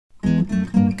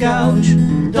couch.me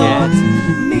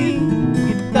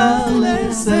guitar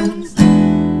lessons.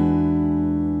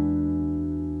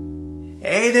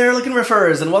 Hey there,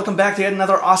 Licknriffers, and welcome back to yet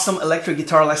another awesome electric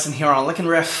guitar lesson here on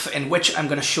Licknriff, in which I'm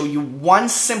going to show you one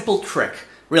simple trick,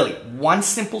 really one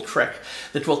simple trick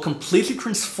that will completely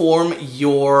transform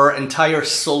your entire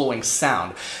soloing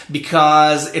sound,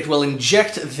 because it will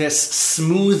inject this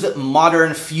smooth,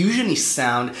 modern, fusion-y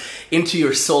sound into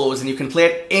your solos, and you can play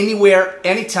it anywhere,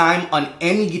 anytime, on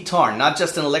any guitar, not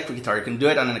just an electric guitar. You can do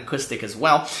it on an acoustic as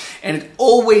well, and it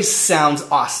always sounds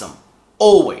awesome.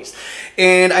 Always.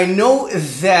 And I know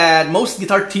that most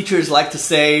guitar teachers like to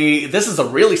say, this is a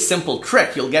really simple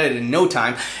trick, you'll get it in no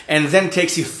time, and then it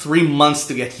takes you 3 months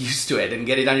to get used to it and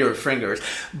get it on your fingers.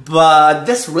 But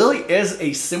this really is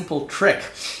a simple trick.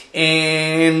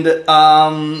 And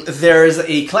there's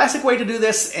a classic way to do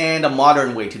this and a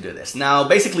modern way to do this. Now,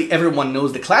 basically everyone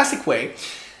knows the classic way,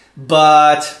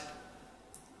 but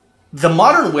the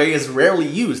modern way is rarely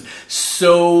used.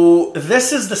 So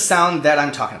this is the sound that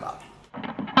I'm talking about.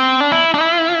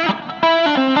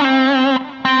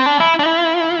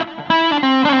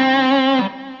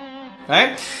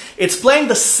 Right? It's playing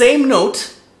the same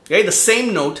note, okay, the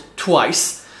same note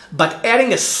twice, but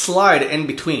adding a slide in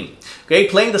between. Okay,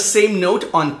 playing the same note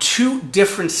on two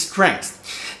different strings.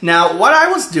 Now, what I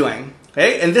was doing,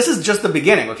 okay, and this is just the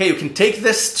beginning, okay, you can take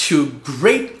this to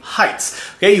great heights.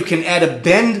 Okay, you can add a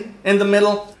bend in the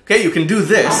middle. Okay, you can do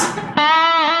this.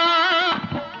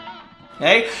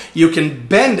 Okay, you can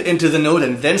bend into the note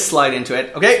and then slide into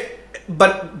it. Okay,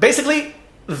 but basically,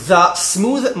 the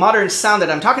smooth modern sound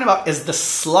that I'm talking about is the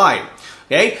slide.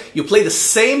 Okay, you play the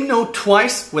same note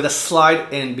twice with a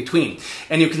slide in between,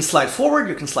 and you can slide forward,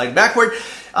 you can slide backwards.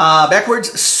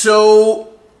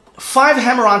 So 5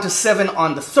 hammer on to 7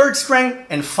 on the 3rd string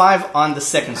and 5 on the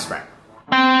 2nd string.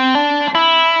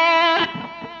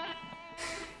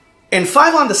 And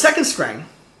 5 on the 2nd string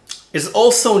is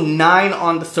also 9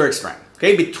 on the 3rd string.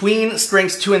 Okay, between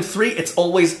strings 2 and 3, it's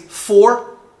always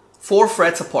 4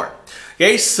 frets apart.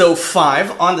 Okay, so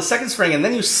 5 on the 2nd string, and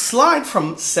then you slide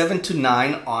from 7 to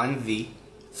 9 on the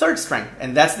 3rd string,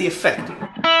 and that's the effect.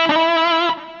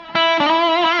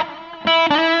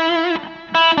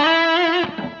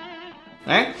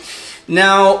 Right?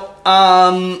 Now,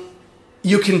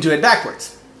 you can do it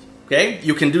backwards. Okay,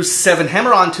 you can do 7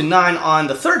 hammer on to 9 on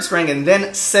the 3rd string, and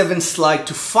then 7 slide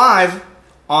to 5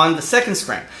 on the 2nd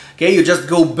string. Okay, you just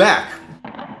go back.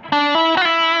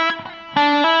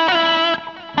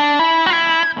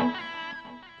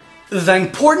 The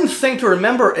important thing to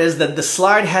remember is that the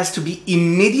slide has to be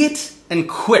immediate and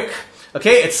quick.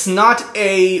 Okay, it's not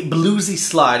a bluesy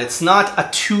slide. It's not a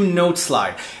 2-note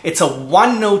slide. It's a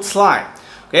 1-note slide.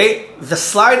 Okay, the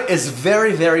slide is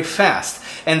very, very fast.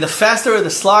 And the faster the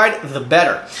slide, the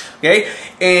better. Okay,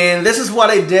 and this is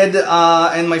what I did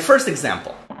in my first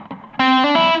example.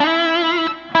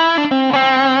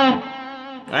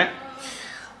 Right?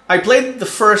 I played the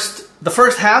first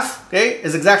half, okay,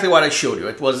 is exactly what I showed you.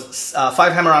 It was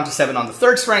 5 hammer on to 7 on the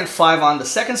 3rd string, 5 on the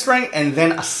 2nd string, and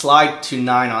then a slide to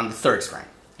 9 on the 3rd string.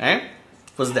 Okay?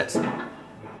 It was this.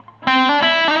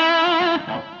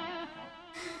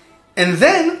 And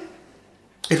then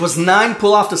it was 9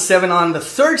 pull off to 7 on the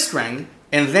 3rd string,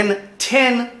 and then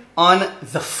 10 on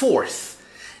the 4th.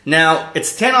 Now,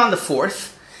 it's 10 on the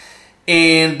 4th,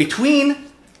 and between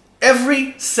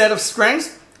every set of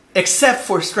strings, except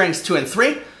for strings 2 and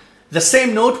 3, the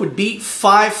same note would be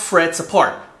 5 frets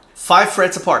apart. 5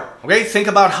 frets apart. Okay, think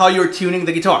about how you're tuning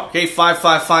the guitar. Okay, 5,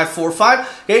 5, 5, 4, 5.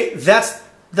 Okay, that's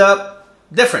the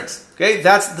difference. Okay,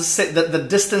 that's the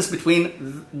distance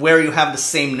between where you have the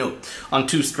same note on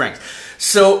 2 strings.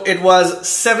 So it was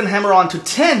 7 hammer on to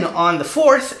 10 on the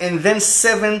 4th, and then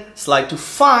 7 slide to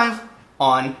 5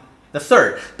 on the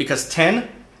 3rd, because 10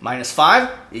 minus 5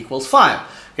 equals 5.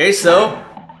 Okay, so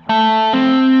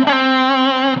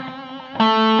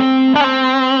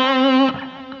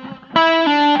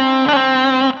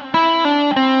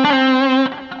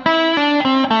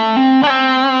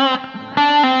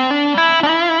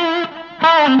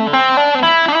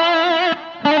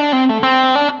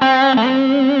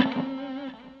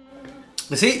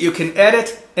you see, you can add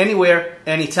it anywhere,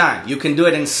 anytime. You can do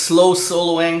it in slow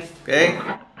soloing, okay?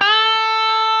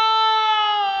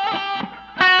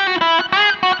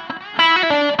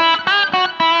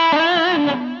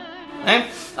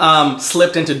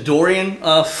 Slipped into Dorian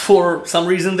for some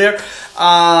reason there.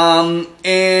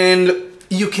 And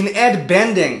you can add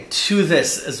bending to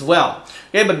this as well.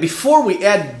 Okay, but before we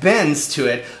add bends to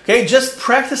it, okay, just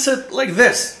practice it like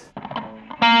this.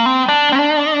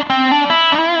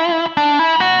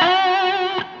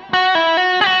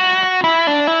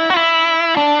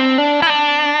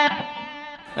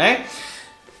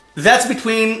 That's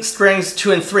between strings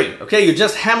 2 and 3. Okay, you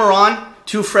just hammer on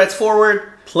 2 frets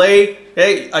forward, play.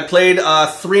 Okay, I played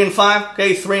 3 and 5.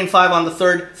 Okay, 3 and 5 on the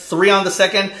third, 3 on the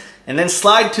second, and then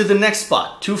slide to the next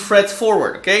spot. 2 frets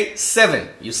forward. Okay, 7.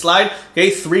 You slide. Okay,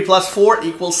 3 plus 4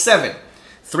 equals 7.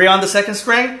 3 on the second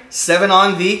string, 7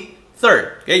 on the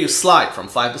third. Okay, you slide from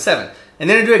 5 to 7, and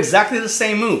then you do exactly the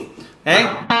same move. Okay,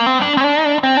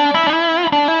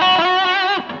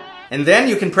 and then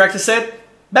you can practice it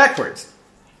backwards.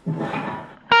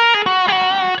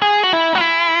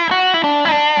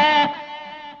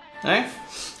 Okay.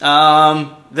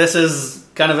 This is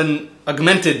kind of an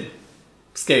augmented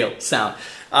scale sound.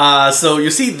 So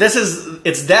you see,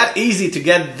 it's that easy to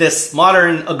get this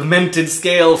modern augmented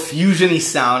scale fusion-y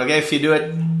sound, okay, if you do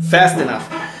it fast enough.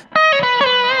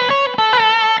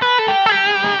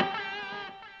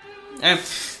 Okay.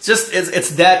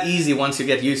 It's that easy once you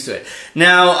get used to it.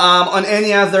 Now, on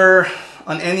any other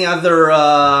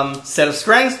set of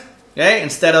strings, okay,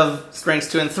 instead of strings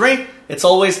 2 and 3, it's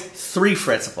always 3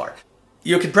 frets apart.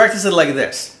 You can practice it like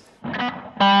this.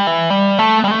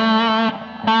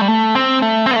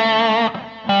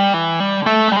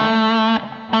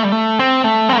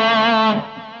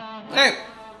 Okay.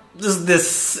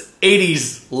 This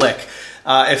 80s lick,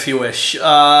 if you wish.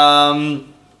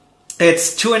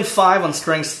 It's 2 and 5 on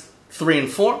strings 3 and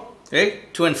 4. Okay,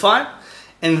 2 and 5,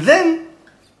 and then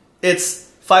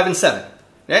it's 5 and 7.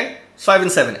 Okay, it's 5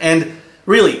 and 7, and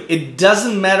really, it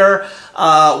doesn't matter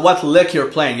what lick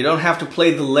you're playing. You don't have to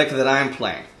play the lick that I'm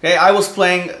playing. Okay, I was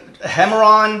playing a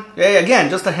hammer-on. Okay, again,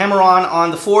 just a hammer-on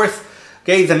on the 4th.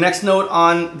 Okay, the next note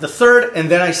on the 3rd, and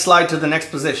then I slide to the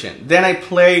next position. Then I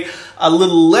play a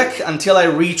little lick until I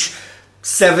reach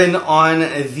 7 on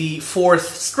the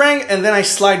 4th string, and then I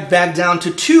slide back down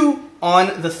to 2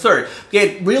 on the 3rd. Okay,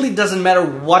 it really doesn't matter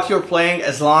what you're playing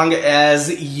as long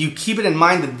as you keep it in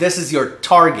mind that this is your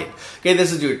target. Okay,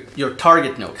 this is your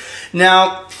target note.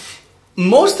 Now,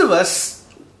 most of us,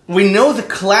 we know the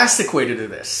classic way to do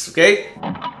this, okay?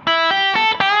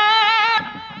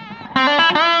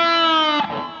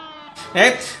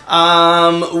 Okay,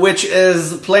 which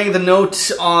is playing the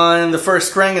note on the 1st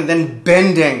string and then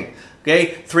bending.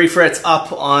 Okay, 3 frets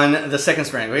up on the 2nd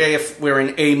string. Okay, if we're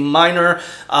in A minor,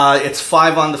 it's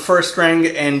 5 on the 1st string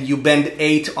and you bend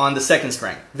 8 on the 2nd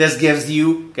string. This gives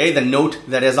you, okay, the note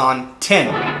that is on 10.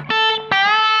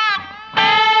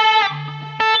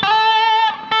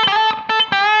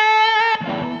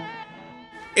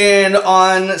 And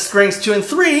on strings 2 and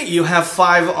 3, you have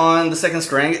 5 on the 2nd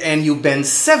string and you bend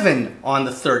 7 on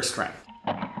the 3rd string.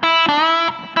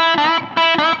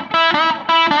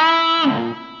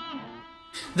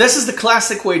 This is the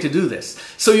classic way to do this.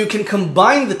 So you can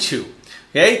combine the two.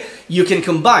 Okay? You can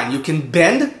combine. You can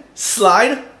bend,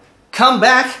 slide, come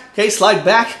back, okay, slide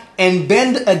back, and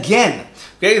bend again.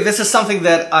 Okay? This is something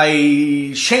that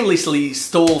I shamelessly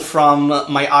stole from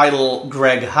my idol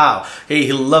Greg Howe. Okay?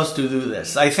 He loves to do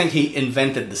this. I think he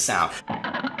invented the sound.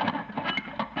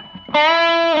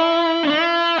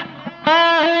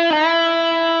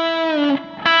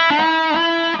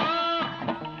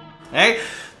 Okay?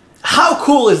 How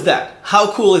cool is that?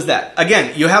 How cool is that?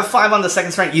 Again, you have 5 on the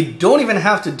 2nd string. You don't even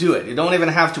have to do it. You don't even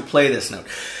have to play this note.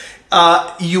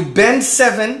 You bend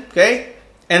 7, okay?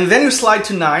 And then you slide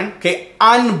to 9, okay?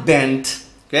 Unbend,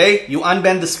 okay? You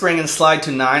unbend the string and slide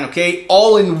to 9, okay?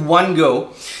 All in one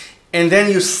go. And then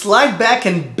you slide back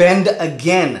and bend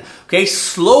again, okay?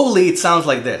 Slowly, it sounds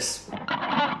like this.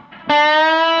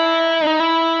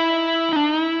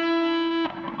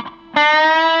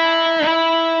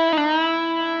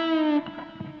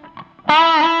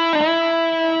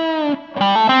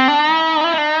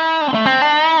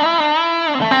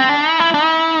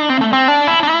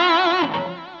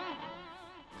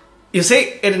 You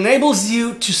see, it enables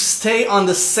you to stay on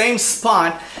the same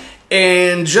spot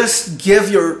and just give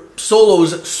your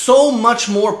solos so much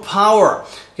more power.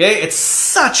 Okay, it's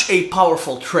such a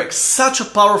powerful trick, such a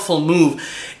powerful move,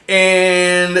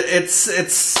 and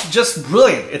it's just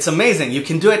brilliant. It's amazing. You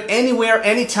can do it anywhere,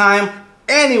 anytime,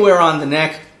 anywhere on the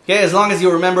neck. Okay, as long as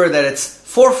you remember that it's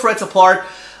 4 frets apart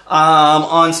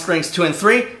on strings 2 and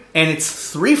 3, and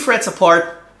it's 3 frets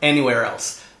apart anywhere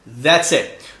else. That's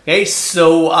it. Okay,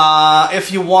 so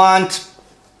if you want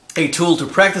a tool to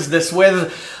practice this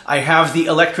with, I have the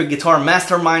Electric Guitar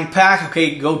Mastermind Pack.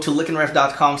 Okay, go to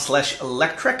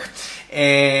licknriff.com/electric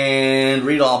and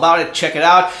read all about it, check it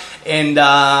out. And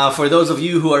for those of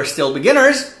you who are still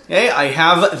beginners, okay, I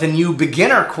have the new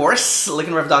beginner course,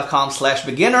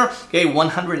 licknriff.com/beginner. Okay,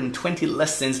 120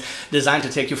 lessons designed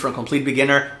to take you from complete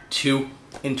beginner to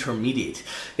intermediate.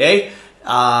 Okay,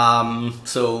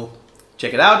 so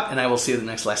check it out, and I will see you in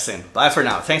the next lesson. Bye for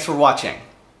now. Thanks for watching.